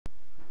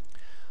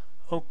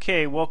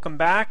Okay, welcome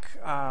back.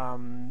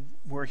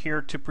 We're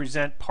here to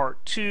present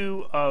part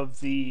 2 of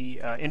the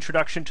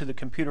Introduction to the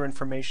Computer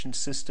Information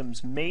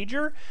Systems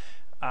Major.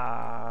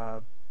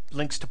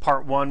 Links to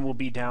part 1 will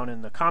be down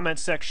in the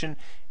comments section.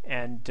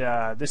 And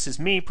this is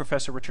me,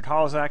 Professor Richard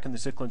Holozak, in the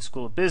Zicklin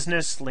School of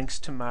Business. Links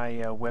to my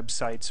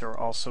websites are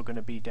also going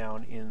to be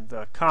down in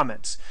the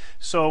comments.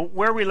 So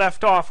where we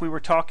left off, we were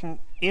talking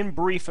in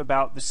brief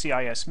about the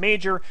CIS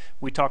Major.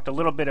 We talked a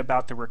little bit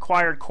about the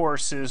required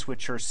courses,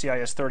 which are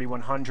CIS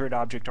 3100,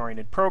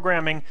 Object-Oriented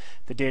Programming,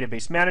 the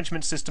Database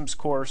Management Systems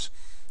course,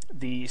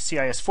 the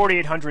CIS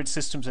 4800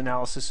 Systems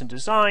Analysis and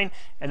Design,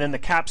 and then the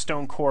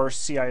capstone course,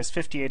 CIS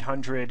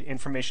 5800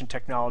 Information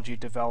Technology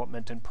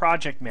Development and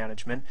Project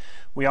Management.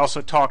 We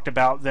also talked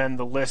about then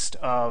the list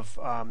of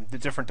the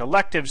different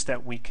electives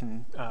that we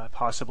can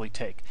possibly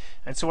take.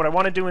 And so what I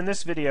want to do in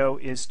this video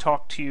is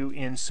talk to you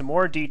in some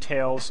more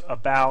details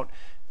about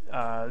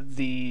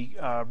the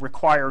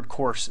required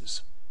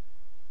courses.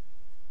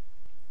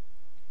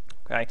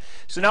 Okay,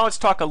 so now let's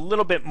talk a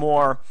little bit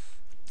more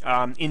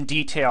in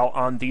detail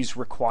on these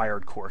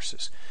required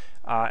courses.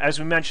 As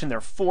we mentioned, there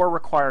are 4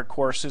 required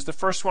courses. The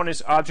first one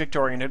is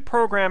Object-Oriented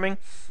Programming,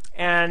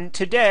 and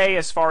today,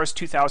 as far as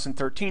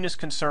 2013 is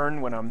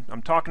concerned, when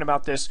I'm talking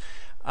about this,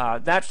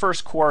 that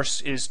first course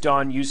is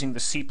done using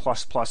the C++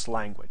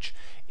 language.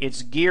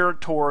 It's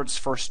geared towards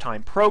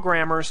first-time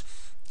programmers,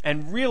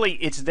 and really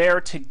it's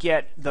there to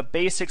get the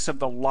basics of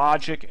the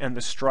logic and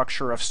the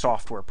structure of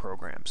software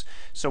programs.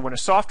 So when a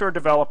software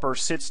developer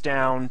sits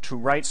down to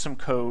write some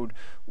code,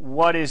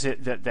 what is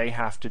it that they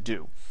have to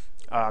do?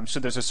 So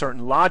there's a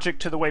certain logic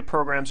to the way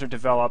programs are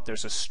developed,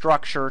 there's a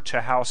structure to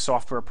how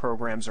software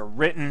programs are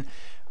written,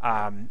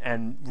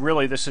 and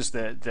really this is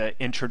the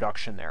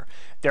introduction there.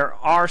 There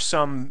are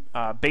some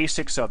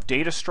basics of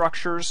data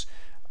structures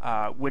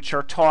which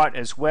are taught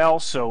as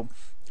well. So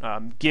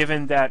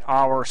given that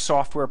our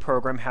software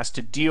program has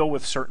to deal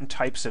with certain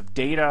types of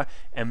data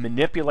and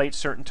manipulate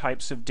certain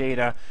types of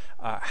data,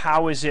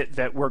 how is it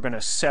that we're going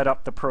to set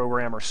up the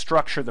program or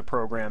structure the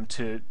program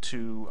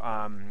to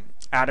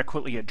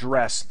adequately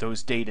address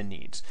those data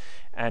needs?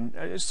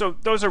 And so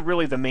those are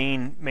really the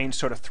main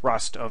sort of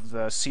thrust of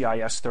the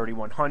CIS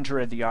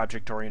 3100, the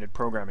Object-Oriented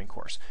Programming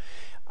course.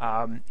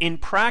 In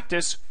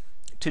practice,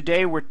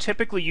 today we're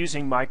typically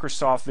using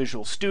Microsoft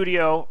Visual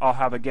Studio. I'll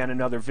have again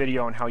another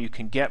video on how you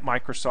can get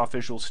Microsoft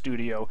Visual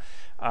Studio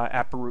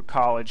at Baruch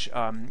College,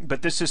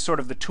 but this is sort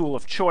of the tool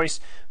of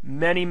choice.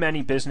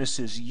 Many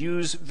businesses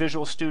use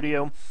Visual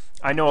Studio.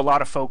 I know a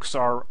lot of folks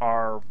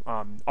are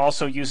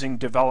also using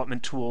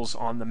development tools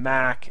on the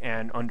Mac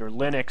and under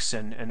Linux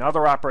and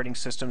other operating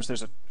systems.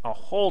 There's a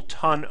whole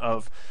ton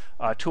of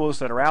tools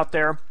that are out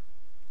there.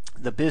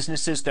 The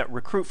businesses that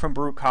recruit from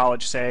Baruch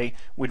College say,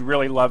 we'd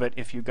really love it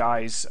if you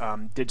guys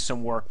did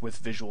some work with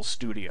Visual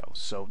Studio.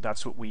 So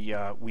that's what we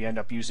end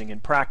up using in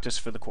practice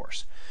for the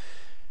course.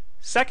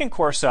 Second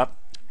course up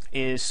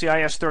is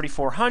CIS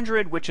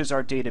 3400, which is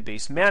our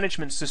Database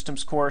Management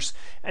Systems course.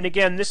 And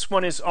again, this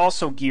one is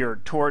also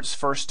geared towards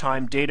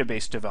first-time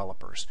database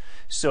developers.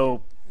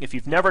 So if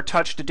you've never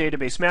touched a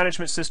database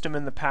management system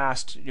in the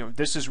past,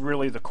 this is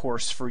really the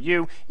course for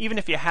you. Even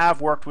if you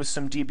have worked with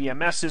some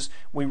DBMSs,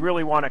 we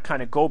really want to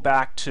kind of go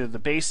back to the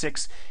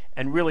basics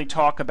and really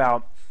talk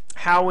about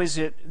how is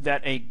it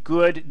that a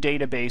good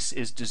database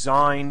is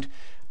designed,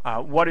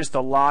 what is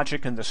the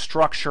logic and the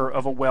structure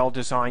of a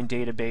well-designed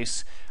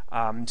database.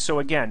 So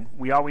again,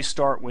 we always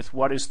start with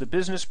what is the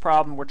business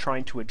problem we're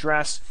trying to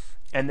address,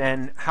 and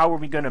then how are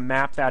we going to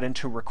map that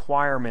into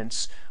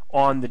requirements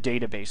on the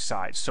database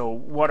side. So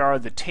what are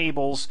the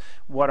tables,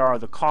 what are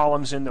the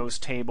columns in those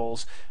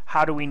tables,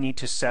 how do we need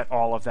to set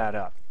all of that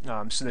up?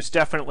 So there's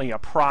definitely a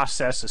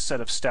process, a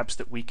set of steps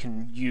that we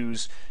can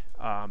use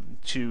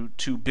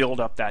to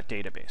build up that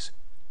database.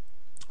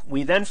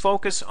 We then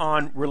focus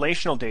on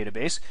relational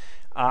database.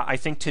 I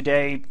think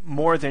today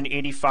more than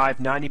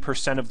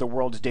 85–90% of the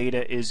world's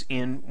data is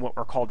in what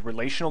are called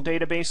relational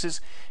databases,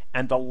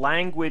 and the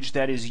language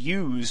that is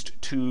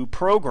used to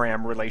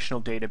program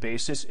relational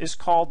databases is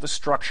called the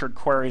structured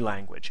query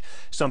language.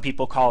 Some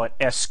people call it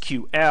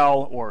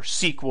SQL, or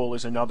SQL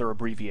is another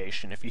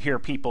abbreviation. If you hear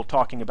people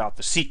talking about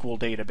the SQL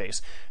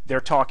database,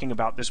 they're talking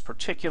about this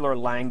particular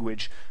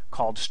language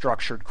called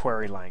structured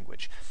query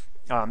language.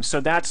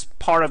 So that's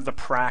part of the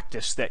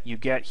practice that you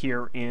get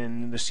here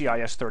in the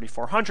CIS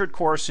 3400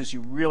 course, is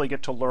you really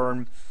get to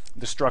learn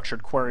the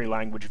structured query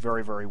language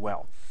very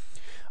well.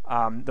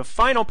 The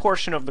final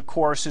portion of the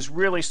course is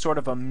really sort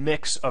of a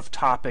mix of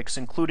topics,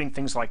 including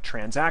things like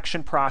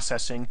transaction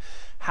processing,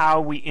 how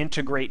we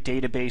integrate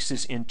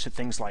databases into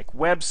things like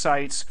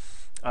websites.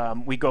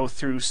 We go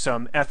through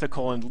some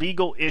ethical and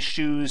legal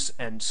issues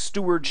and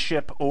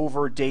stewardship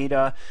over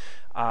data.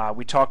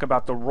 We talk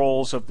about the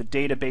roles of the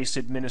database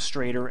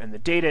administrator and the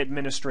data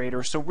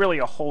administrator, so really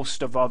a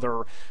host of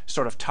other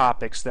sort of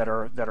topics that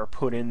are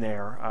put in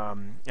there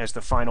as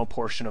the final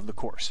portion of the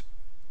course.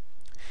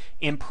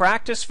 In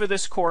practice for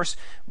this course,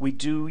 we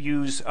do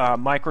use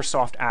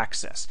Microsoft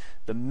Access.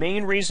 The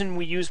main reason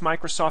we use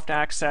Microsoft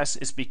Access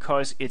is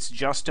because it's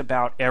just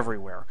about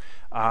everywhere.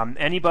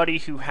 Anybody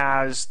who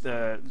has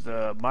the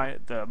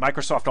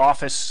Microsoft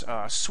Office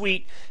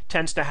suite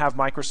tends to have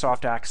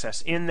Microsoft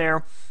Access in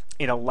there.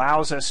 It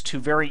allows us to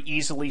very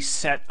easily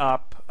set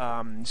up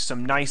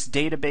some nice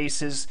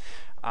databases.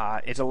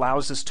 It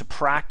allows us to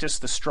practice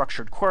the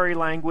structured query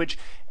language,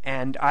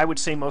 and I would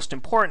say most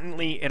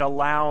importantly, it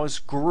allows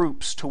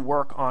groups to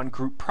work on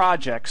group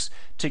projects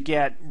to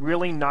get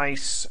really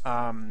nice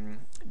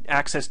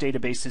Access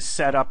databases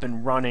set up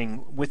and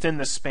running within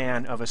the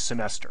span of a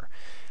semester.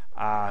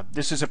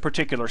 This is a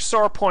particular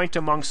sore point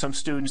among some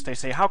students. They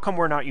say, how come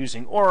we're not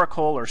using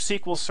Oracle or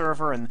SQL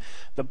Server? And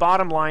the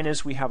bottom line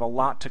is we have a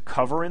lot to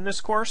cover in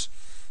this course,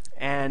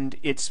 and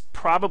it's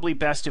probably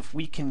best if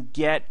we can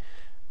get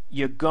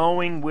you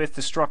going with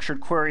the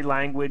structured query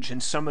language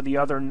and some of the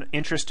other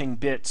interesting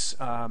bits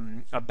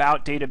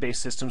about database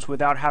systems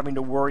without having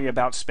to worry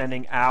about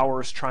spending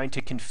hours trying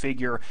to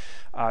configure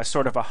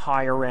sort of a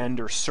higher end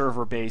or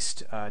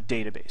server-based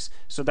database.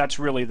 So that's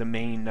really the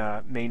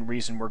main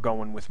reason we're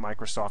going with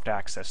Microsoft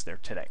Access there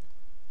today.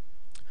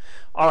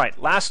 All right,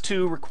 last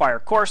two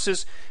required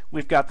courses.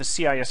 We've got the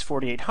CIS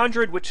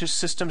 4800, which is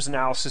Systems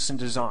Analysis and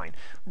Design.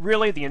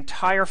 Really, the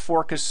entire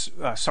focus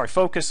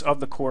of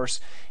the course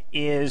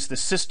is the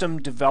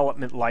System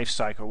Development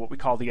Lifecycle, what we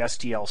call the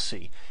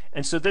SDLC.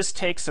 And so this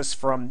takes us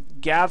from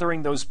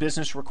gathering those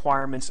business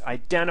requirements,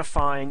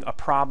 identifying a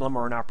problem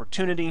or an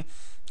opportunity,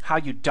 how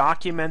you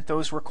document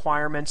those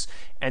requirements,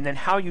 and then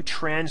how you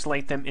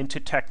translate them into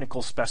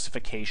technical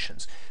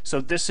specifications.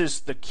 So this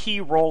is the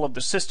key role of the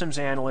systems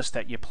analyst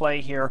that you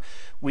play here.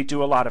 We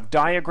do a lot of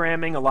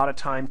diagramming. A lot of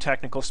time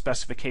technical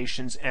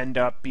specifications end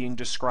up being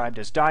described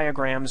as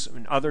diagrams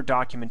and other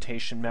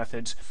documentation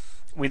methods.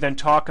 We then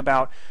talk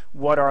about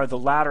what are the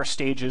latter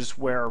stages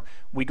where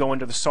we go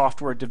into the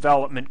software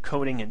development,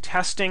 coding, and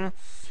testing.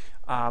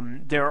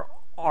 There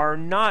are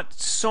not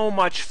so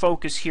much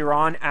focus here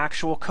on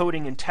actual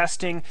coding and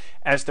testing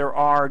as there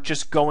are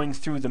just going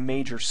through the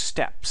major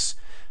steps,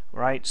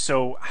 right?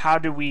 So how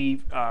do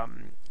we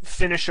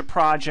finish a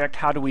project?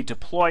 How do we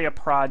deploy a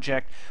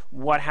project?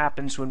 What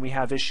happens when we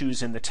have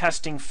issues in the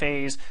testing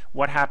phase?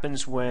 What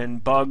happens when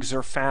bugs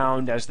are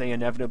found, as they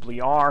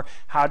inevitably are?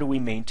 How do we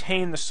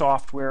maintain the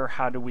software?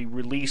 How do we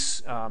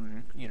release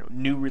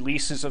new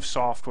releases of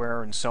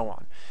software, and so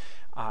on?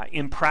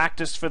 In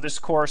practice for this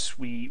course,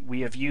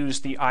 we have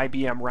used the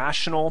IBM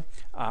Rational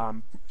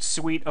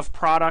suite of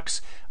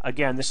products.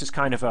 Again, this is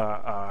kind of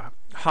a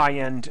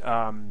high-end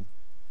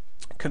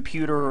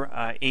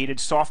computer-aided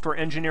software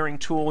engineering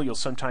tool. You'll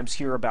sometimes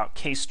hear about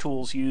case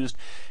tools used,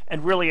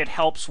 and really it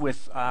helps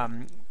with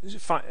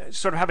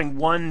sort of having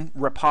one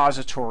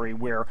repository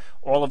where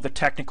all of the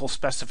technical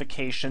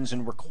specifications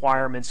and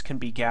requirements can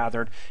be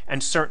gathered,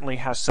 and certainly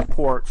has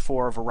support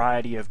for a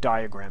variety of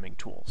diagramming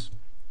tools.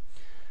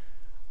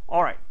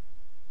 All right.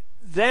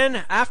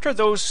 Then after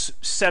those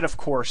set of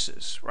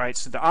courses, right,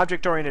 so the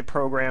object-oriented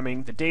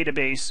programming, the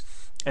database,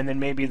 and then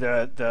maybe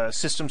the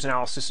systems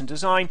analysis and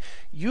design,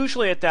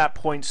 usually at that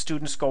point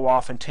students go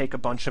off and take a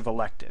bunch of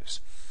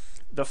electives.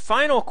 The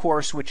final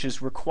course, which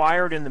is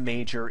required in the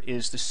major,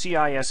 is the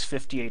CIS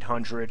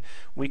 5800.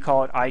 We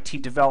call it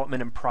IT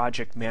Development and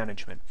Project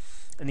Management.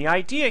 And the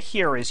idea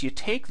here is you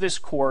take this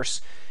course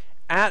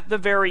at the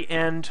very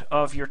end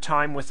of your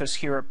time with us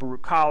here at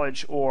Baruch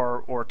College,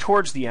 or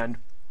towards the end,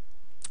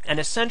 and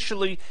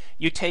essentially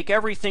you take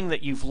everything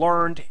that you've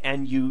learned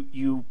and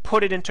you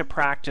put it into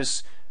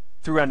practice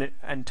through an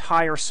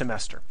entire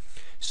semester.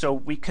 So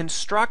we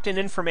construct an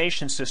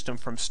information system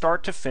from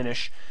start to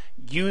finish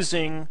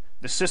using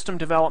the system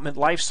development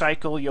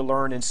lifecycle you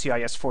learn in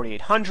CIS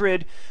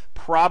 4800.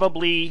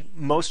 Probably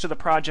most of the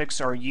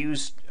projects are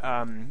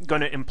going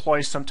to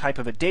employ some type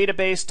of a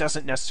database.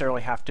 Doesn't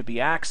necessarily have to be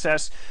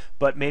Access,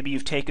 but maybe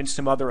you've taken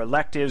some other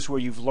electives where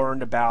you've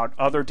learned about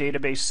other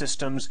database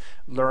systems,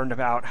 learned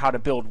about how to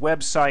build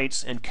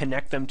websites and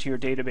connect them to your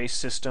database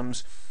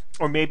systems.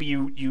 Or maybe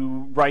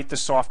you write the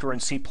software in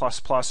C++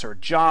 or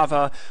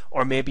Java,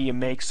 or maybe you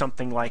make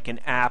something like an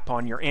app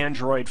on your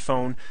Android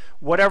phone.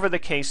 Whatever the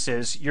case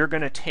is, you're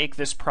going to take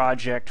this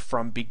project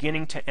from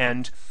beginning to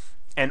end.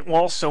 And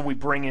also we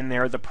bring in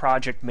there the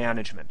project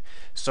management.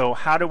 So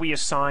how do we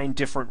assign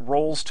different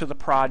roles to the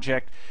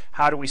project?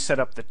 How do we set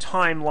up the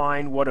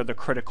timeline? What are the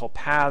critical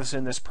paths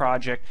in this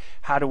project?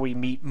 How do we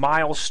meet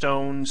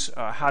milestones?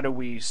 How do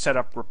we set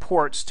up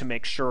reports to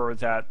make sure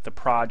that the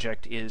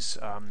project is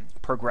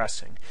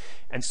progressing?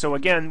 And so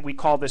again, we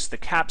call this the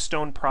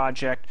capstone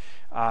project.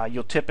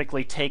 You'll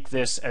typically take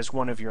this as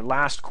one of your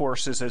last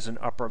courses as an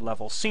upper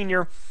level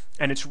senior,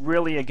 and it's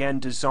really again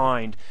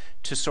designed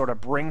to sort of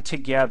bring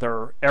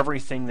together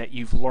everything that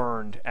you've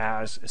learned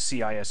as a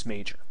CIS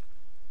major.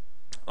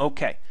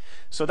 Okay,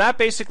 so that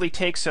basically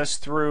takes us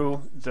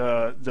through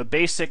the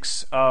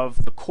basics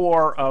of the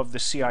core of the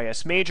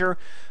CIS major.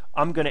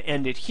 I'm going to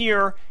end it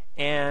here,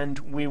 and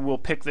we will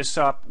pick this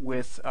up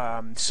with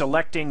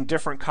selecting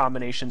different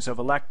combinations of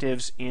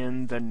electives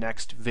in the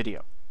next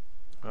video.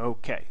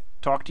 Okay.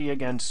 Talk to you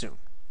again soon.